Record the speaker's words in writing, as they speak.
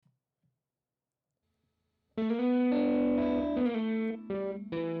Welcome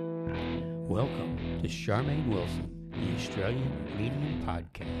to Charmaine Wilson, the Australian Medium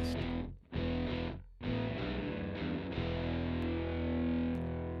Podcast.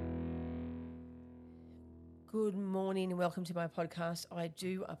 Good morning and welcome to my podcast. I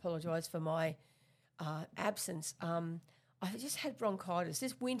do apologise for my absence. I just had bronchitis.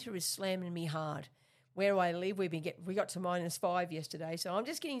 This winter is slamming me hard. Where I live, we got to -5 yesterday, so I'm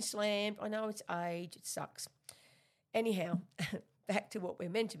just getting slammed. I know it's age, it sucks. Anyhow, back to what we're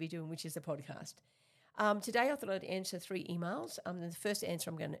meant to be doing, which is the podcast. Today I thought I'd answer 3 emails. The first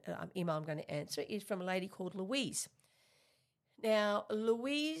email I'm going to answer is from a lady called Louise. Now,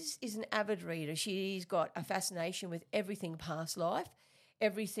 Louise is an avid reader. She's got a fascination with everything past life,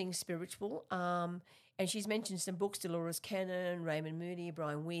 everything spiritual, and she's mentioned some books: Dolores Cannon, Raymond Moody,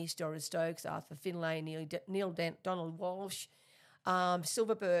 Brian Weiss, Doris Stokes, Arthur Finlay, Neil Donald Walsh,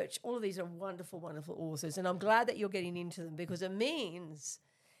 Silver Birch. All of these are wonderful, wonderful authors, and I'm glad that you're getting into them because it means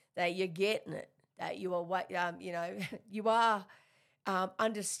that you're getting it, that you are, you are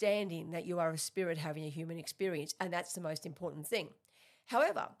understanding that you are a spirit having a human experience, and that's the most important thing.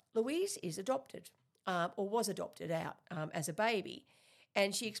 However, Louise is adopted or was adopted out as a baby.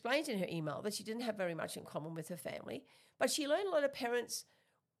 And she explains in her email that she didn't have very much in common with her family, but she learned a lot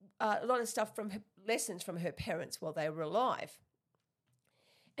of stuff lessons from her parents while they were alive.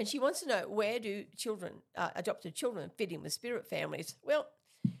 And she wants to know, where do adopted children fit in with spirit families? Well,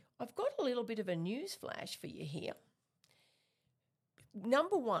 I've got a little bit of a news flash for you here.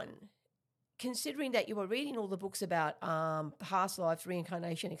 Number one, considering that you were reading all the books about past lives,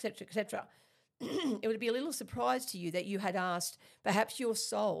 reincarnation, etc., it would be a little surprise to you that you had asked, perhaps your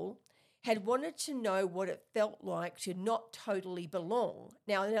soul had wanted to know what it felt like to not totally belong.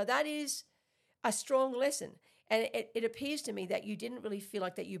 Now that is a strong lesson, and it appears to me that you didn't really feel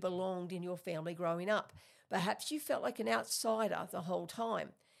like that you belonged in your family growing up. Perhaps you felt like an outsider the whole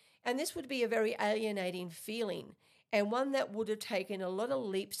time, and this would be a very alienating feeling, and one that would have taken a lot of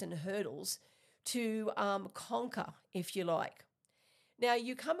leaps and hurdles to conquer, if you like. Now,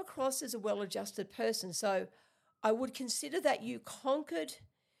 you come across as a well-adjusted person, so I would consider that you conquered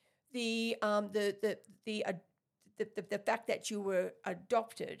the fact that you were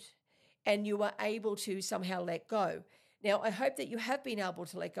adopted and you were able to somehow let go. Now, I hope that you have been able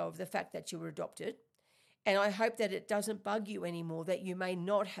to let go of the fact that you were adopted, and I hope that it doesn't bug you anymore that you may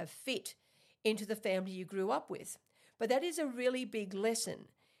not have fit into the family you grew up with. But that is a really big lesson.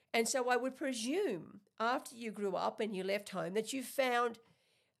 And so I would presume after you grew up and you left home that you found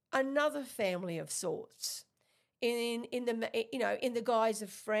another family of sorts in the guise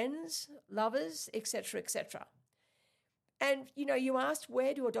of friends, lovers, etc., etc. And you asked,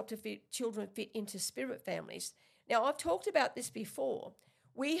 where do adopted children fit into spirit families? Now, I've talked about this before.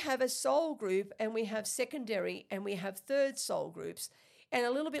 We have a soul group and we have secondary and we have third soul groups, and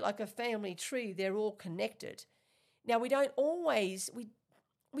a little bit like a family tree, they're all connected. Now, we don't always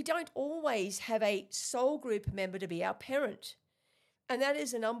have a soul group member to be our parent. And that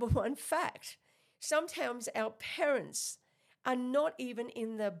is the number one fact. Sometimes our parents are not even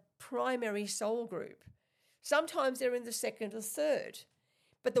in the primary soul group. Sometimes they're in the second or third.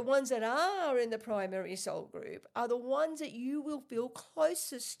 But the ones that are in the primary soul group are the ones that you will feel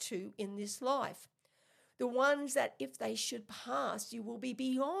closest to in this life. The ones that if they should pass, you will be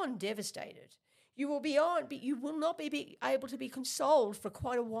beyond devastated. You will not be able to be consoled for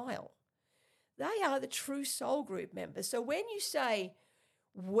quite a while. They are the true soul group members. So when you say,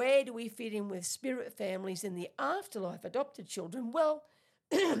 where do we fit in with spirit families in the afterlife, adopted children? Well,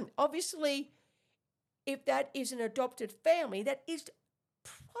 obviously, if that is an adopted family, that is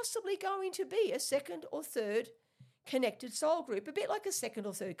possibly going to be a second or third connected soul group, a bit like a second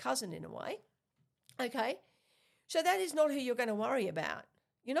or third cousin in a way. Okay? So that is not who you're going to worry about.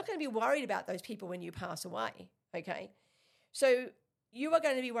 You're not going to be worried about those people when you pass away, okay? So you are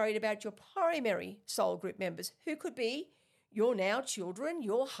going to be worried about your primary soul group members, who could be your now children,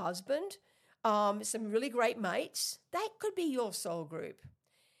 your husband, some really great mates. That could be your soul group.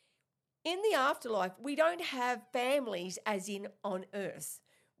 In the afterlife, we don't have families as in on earth.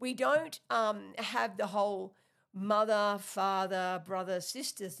 We don't have the whole mother, father, brother,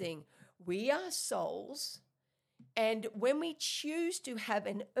 sister thing. We are souls. And when we choose to have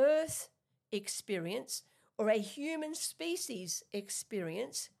an earth experience or a human species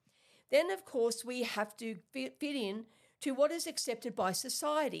experience, then of course we have to fit in to what is accepted by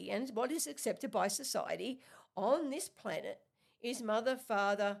society. And what is accepted by society on this planet is mother,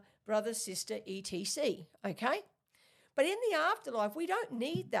 father, brother, sister, etc. Okay? But in the afterlife, we don't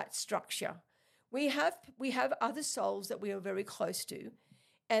need that structure. We have other souls that we are very close to,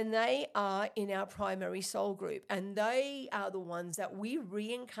 and they are in our primary soul group, and they are the ones that we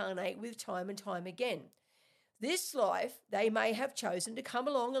reincarnate with time and time again. This life, they may have chosen to come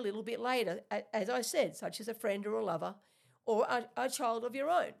along a little bit later, as I said, such as a friend or a lover or a child of your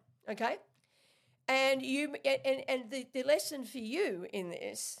own, okay? And the lesson for you in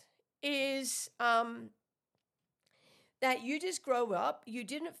this is that you just grow up, you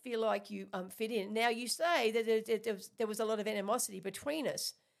didn't feel like you fit in. Now, you say that there was a lot of animosity between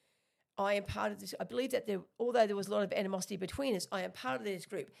us. I am part of this. I believe that although there was a lot of animosity between us, I am part of this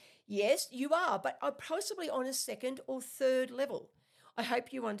group. Yes, you are, but I'm possibly on a second or third level. I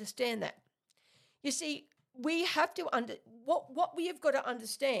hope you understand that. You see, we have to what we have got to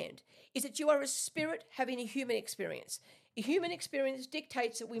understand is that you are a spirit having a human experience. A human experience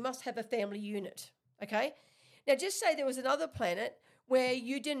dictates that we must have a family unit, okay? Now, just say there was another planet where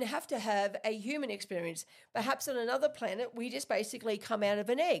you didn't have to have a human experience. Perhaps on another planet, we just basically come out of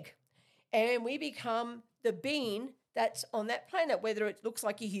an egg and we become the being that's on that planet, whether it looks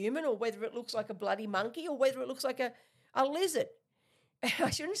like a human or whether it looks like a bloody monkey or whether it looks like a lizard. I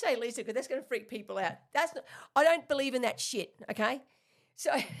shouldn't say lizard because that's going to freak people out. I don't believe in that shit, okay?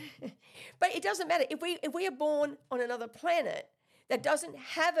 So, but it doesn't matter. If we are born on another planet that doesn't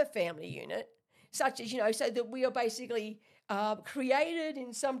have a family unit, such as, so that we are basically created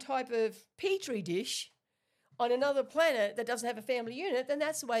in some type of petri dish on another planet that doesn't have a family unit, then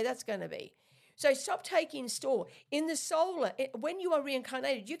that's the way that's going to be. So stop taking store. In the solar, when you are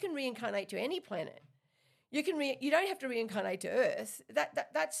reincarnated, you can reincarnate to any planet. You don't have to reincarnate to Earth.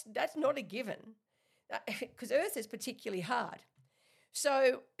 That's not a given, because Earth is particularly hard.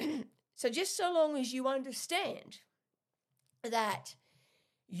 So just so long as you understand that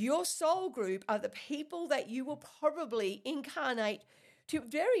your soul group are the people that you will probably incarnate to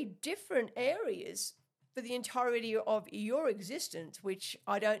very different areas for the entirety of your existence, which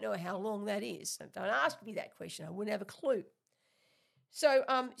I don't know how long that is. So don't ask me that question. I wouldn't have a clue. So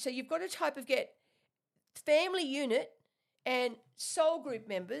you've got to get family unit and soul group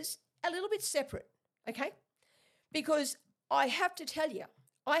members a little bit separate, okay? Because I have to tell you,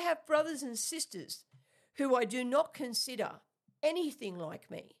 I have brothers and sisters who I do not consider anything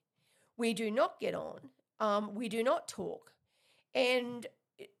like me. We do not get on. We do not talk. And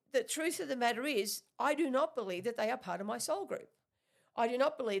the truth of the matter is, I do not believe that they are part of my soul group. I do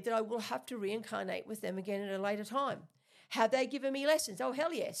not believe that I will have to reincarnate with them again at a later time. Have they given me lessons? Oh,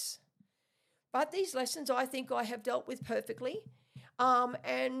 hell yes. But these lessons I think I have dealt with perfectly.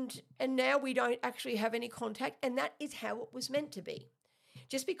 And now we don't actually have any contact, and that is how it was meant to be.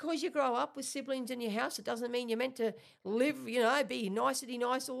 Just because you grow up with siblings in your house, it doesn't mean you're meant to live, be nicety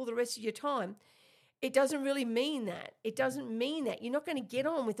nice all the rest of your time. It doesn't really mean that. It doesn't mean that. You're not going to get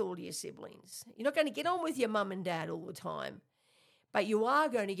on with all your siblings. You're not going to get on with your mum and dad all the time. But you are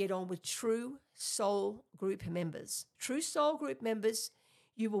going to get on with true soul group members. True soul group members,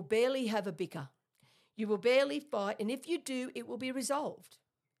 you will barely have a bicker. You will barely fight. And if you do, it will be resolved.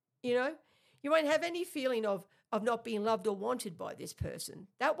 You won't have any feeling of not being loved or wanted by this person.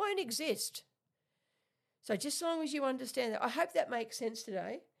 That won't exist. So just as long as you understand that, I hope that makes sense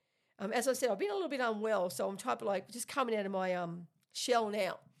today. As I said, I've been a little bit unwell, so I'm type of just coming out of my shell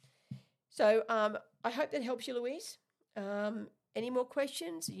now. So I hope that helps you, Louise. Any more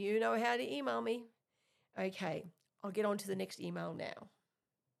questions? You know how to email me. Okay, I'll get on to the next email now.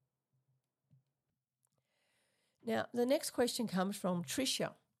 Now, the next question comes from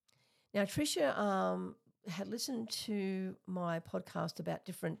Tricia. Now, Tricia had listened to my podcast about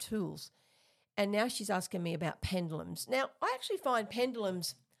different tools, and now she's asking me about pendulums. Now, I actually find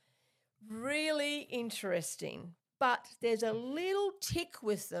pendulums really interesting, but there's a little tick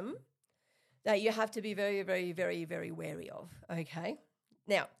with them that you have to be very, very, very, very wary of, okay?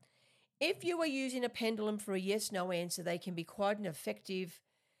 Now, if you are using a pendulum for a yes-no answer, they can be quite an effective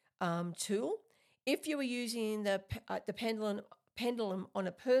tool. If you are using the pendulum on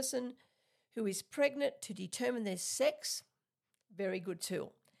a person who is pregnant to determine their sex, very good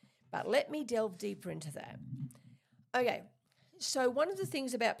tool. But let me delve deeper into that. Okay, so one of the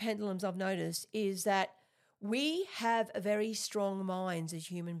things about pendulums I've noticed is that we have very strong minds as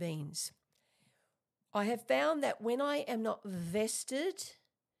human beings. I have found that when I am not vested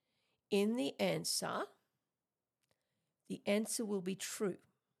in the answer will be true.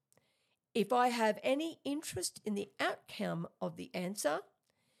 If I have any interest in the outcome of the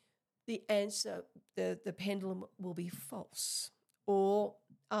pendulum will be false or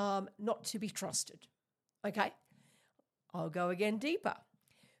not to be trusted. Okay? I'll go again deeper.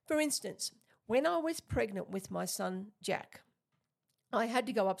 For instance, when I was pregnant with my son, Jack, I had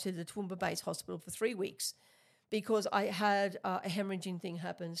to go up to the Toowoomba Base Hospital for 3 weeks because I had a hemorrhaging thing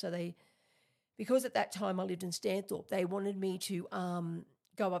happen. So because at that time I lived in Stanthorpe, they wanted me to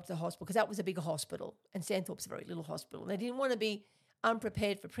go up to the hospital because that was a bigger hospital and Stanthorpe's a very little hospital. They didn't want to be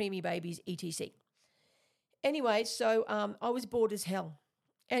unprepared for preemie babies, etc. Anyway, so I was bored as hell.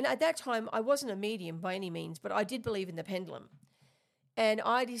 And at that time, I wasn't a medium by any means, but I did believe in the pendulum. And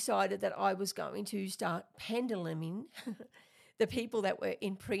I decided that I was going to start penduluming the people that were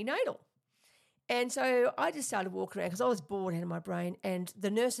in prenatal. And so I just started walking around because I was bored out of my brain, and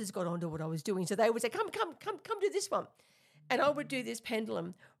the nurses got onto what I was doing. So they would say, come do this one. And I would do this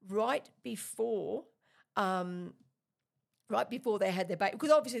pendulum right before they had their baby,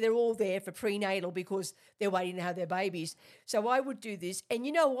 because obviously they're all there for prenatal because they're waiting to have their babies. So I would do this, and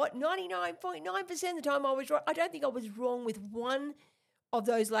you know what? 99.9% of the time I was right. I don't think I was wrong with one of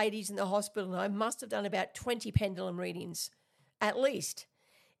those ladies in the hospital. I must have done about 20 pendulum readings at least,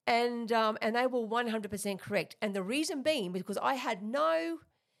 and they were 100% correct. And the reason being because I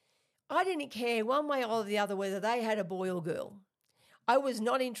didn't care one way or the other whether they had a boy or girl. I was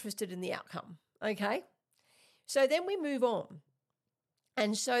not interested in the outcome, okay? So then we move on.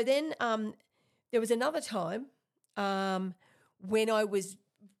 And so then there was another time when I was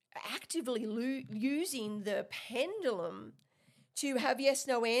actively using the pendulum to have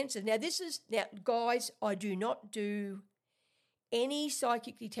yes-no answers. Now, guys, I do not do any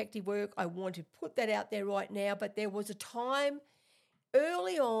psychic detective work. I want to put that out there right now. But there was a time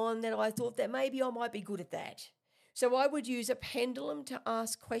early on that I thought that maybe I might be good at that. So I would use a pendulum to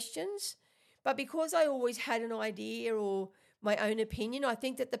ask questions. But because I always had an idea or my own opinion, I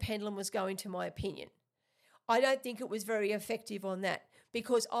think that the pendulum was going to my opinion. I don't think it was very effective on that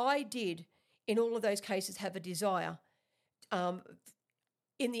because I did, in all of those cases, have a desire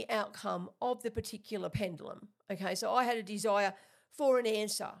in the outcome of the particular pendulum. Okay, so I had a desire for an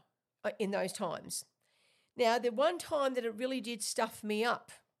answer in those times. Now, the one time that it really did stuff me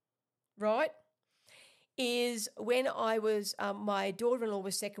up, right, is when I was, my daughter-in-law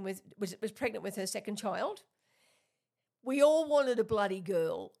was pregnant with her second child. We all wanted a bloody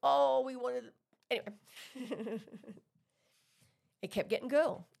girl. Anyway. It kept getting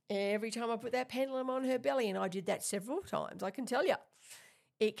girl. Every time I put that pendulum on her belly, and I did that several times, I can tell you.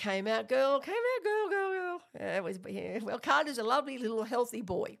 It came out girl. Well, Carter's a lovely little healthy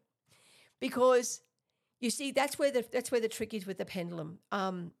boy because, you see, that's where the trick is with the pendulum.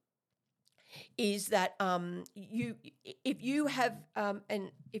 Is that if you have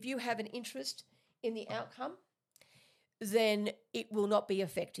an interest in the outcome, then it will not be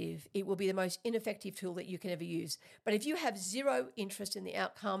effective. It will be the most ineffective tool that you can ever use. But if you have zero interest in the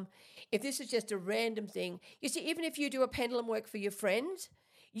outcome, if this is just a random thing, you see, even if you do a pendulum work for your friend,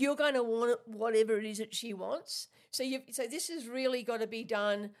 you're going to want whatever it is that she wants. So this has really got to be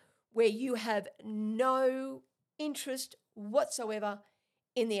done where you have no interest whatsoever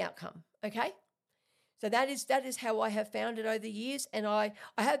in the outcome. Okay, so that is how I have found it over the years, and I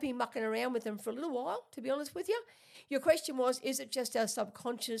have been mucking around with them for a little while, to be honest with you. Your question was, is it just our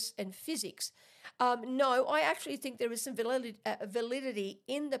subconscious and physics? No, I actually think there is some validity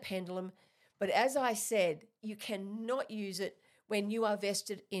in the pendulum, but as I said, you cannot use it when you are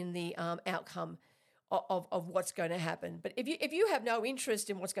vested in the outcome of what's going to happen. But if you have no interest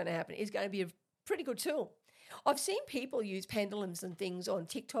in what's going to happen, it's going to be a pretty good tool. I've seen people use pendulums and things on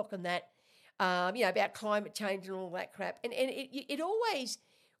TikTok and that, about climate change and all that crap. And it always,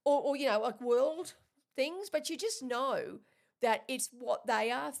 or like world things, but you just know that it's what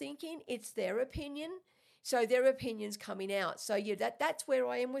they are thinking. It's their opinion. So their opinion's coming out. So that's where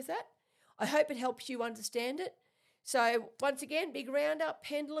I am with that. I hope it helps you understand it. So once again, big roundup,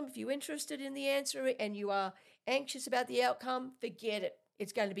 pendulum. If you're interested in the answer and you are anxious about the outcome, forget it.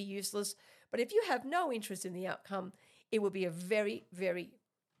 It's going to be useless. But if you have no interest in the outcome, it will be a very, very,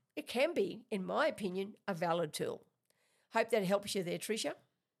 it can be, in my opinion, a valid tool. Hope that helps you there, Tricia.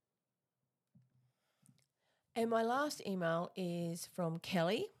 And my last email is from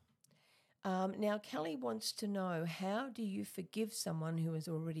Kelly. Now, Kelly wants to know, how do you forgive someone who has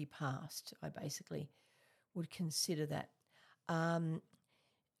already passed? I basically would consider that.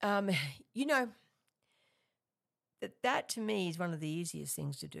 That to me is one of the easiest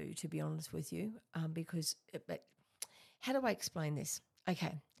things to do, to be honest with you, because how do I explain this?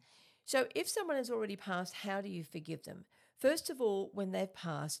 Okay, so if someone has already passed, how do you forgive them? First of all, when they've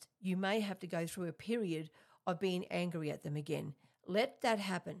passed, you may have to go through a period of being angry at them again. Let that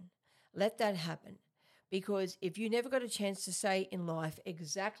happen. Let that happen. Because if you never got a chance to say in life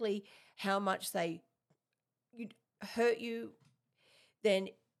exactly how much they hurt you, then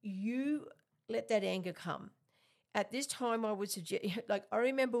you let that anger come. At this time, I would suggest, like I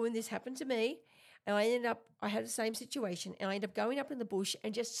remember when this happened to me, And I had the same situation, and I ended up going up in the bush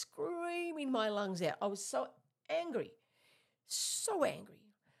and just screaming my lungs out. I was so angry.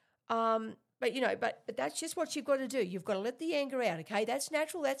 But that's just what you've got to do. You've got to let the anger out, okay? That's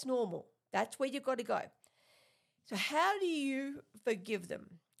natural, that's normal. That's where you've got to go. So how do you forgive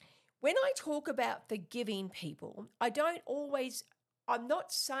them? When I talk about forgiving people, I'm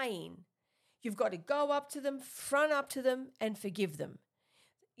not saying you've got to go up to them, front up to them, and forgive them.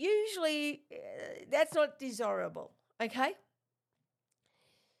 Usually, that's not desirable, okay?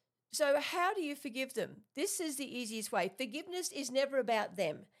 So how do you forgive them? This is the easiest way. Forgiveness is never about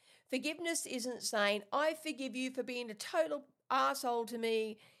them. Forgiveness isn't saying, I forgive you for being a total arsehole to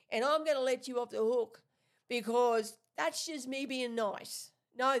me and I'm going to let you off the hook because that's just me being nice.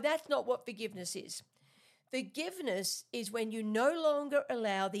 No, that's not what forgiveness is. Forgiveness is when you no longer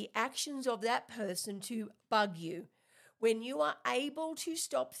allow the actions of that person to bug you, when you are able to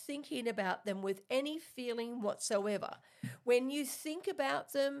stop thinking about them with any feeling whatsoever. When you think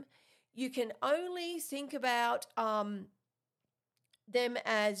about them, you can only think about them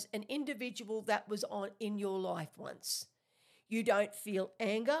as an individual that was in your life once. You don't feel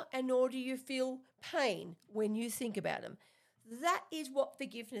anger, and nor do you feel pain when you think about them. That is what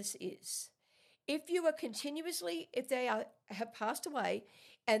forgiveness is. If they have passed away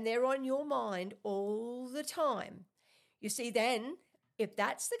and they're on your mind all the time, you see, then if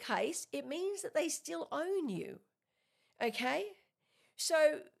that's the case, it means that they still own you. Okay?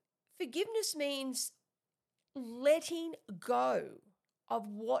 So forgiveness means letting go of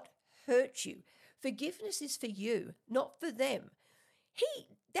what hurt you. Forgiveness is for you, not for them.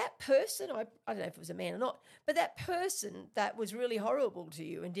 That person, I don't know if it was a man or not, but that person that was really horrible to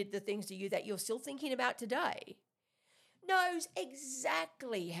you and did the things to you that you're still thinking about today knows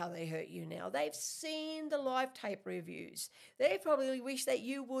exactly how they hurt you now. They've seen the live tape reviews. They probably wish that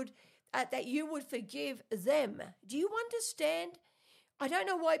you would forgive them. Do you understand? I don't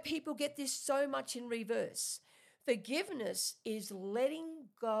know why people get this so much in reverse. Forgiveness is letting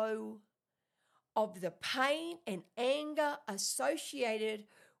go of the pain and anger associated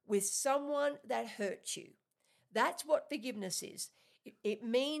with someone that hurt you. That's what forgiveness is. It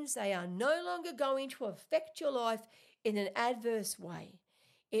means they are no longer going to affect your life in an adverse way.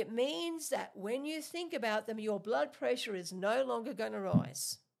 It means that when you think about them, your blood pressure is no longer going to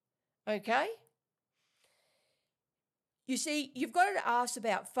rise. Okay? You see, you've got to ask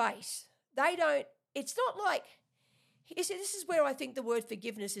about faith. It's not like, you see, this is where I think the word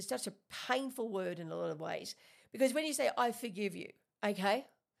forgiveness is such a painful word in a lot of ways. Because when you say, I forgive you, okay?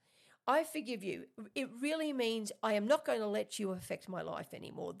 I forgive you. It really means I am not going to let you affect my life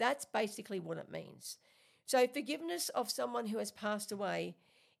anymore. That's basically what it means. So forgiveness of someone who has passed away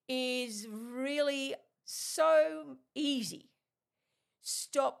is really so easy.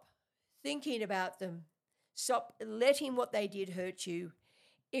 Stop thinking about them. Stop letting what they did hurt you.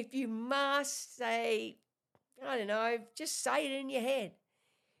 If you must say, I don't know, just say it in your head.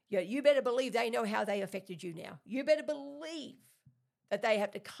 You better believe they know how they affected you now. You better believe that they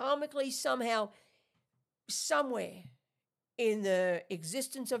have to karmically somehow, somewhere in the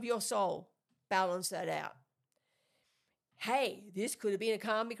existence of your soul, balance that out. Hey, this could have been a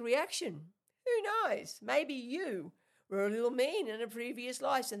karmic reaction. Who knows? Maybe you were a little mean in a previous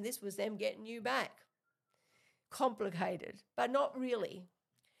life and this was them getting you back. Complicated, but not really.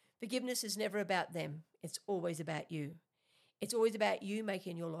 Forgiveness is never about them. It's always about you. It's always about you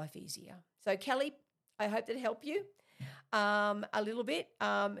making your life easier. So, Kelly, I hope that helped you a little bit.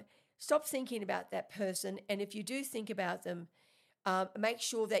 Stop thinking about that person. And if you do think about them, make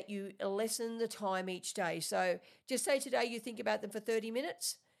sure that you lessen the time each day. So just say today you think about them for 30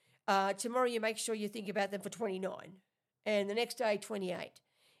 minutes. Tomorrow you make sure you think about them for 29. And the next day, 28.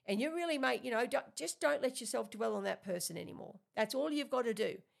 And you really don't let yourself dwell on that person anymore. That's all you've got to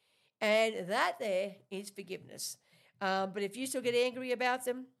do. And that there is forgiveness. But if you still get angry about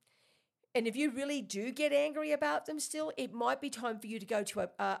them, and if you really do get angry about them still, it might be time for you to go to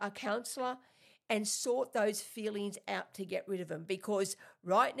a counselor and sort those feelings out to get rid of them. Because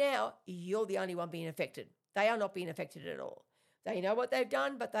right now, you're the only one being affected. They are not being affected at all. They know what they've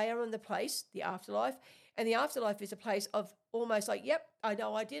done, but they are in the place, the afterlife. And the afterlife is a place of almost like, yep, I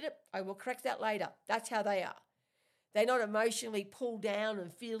know I did it. I will correct that later. That's how they are. They're not emotionally pulled down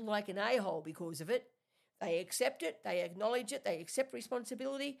and feel like an a-hole because of it. They accept it. They acknowledge it. They accept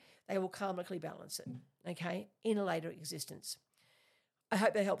responsibility. They will karmically balance it, okay, in a later existence. I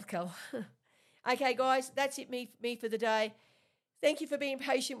hope that helped, Cal. Okay, guys, that's it, me for the day. Thank you for being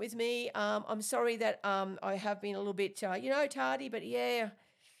patient with me. I'm sorry that I have been a little bit, tardy, but yeah,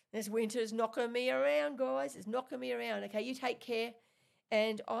 this winter's knocking me around, guys. It's knocking me around. Okay, you take care,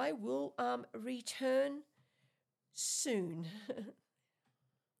 And I will return soon.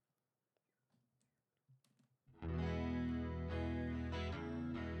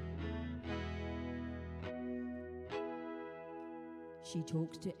 She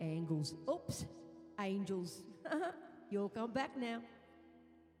talks to angles. Oops, angels. You'll come back now.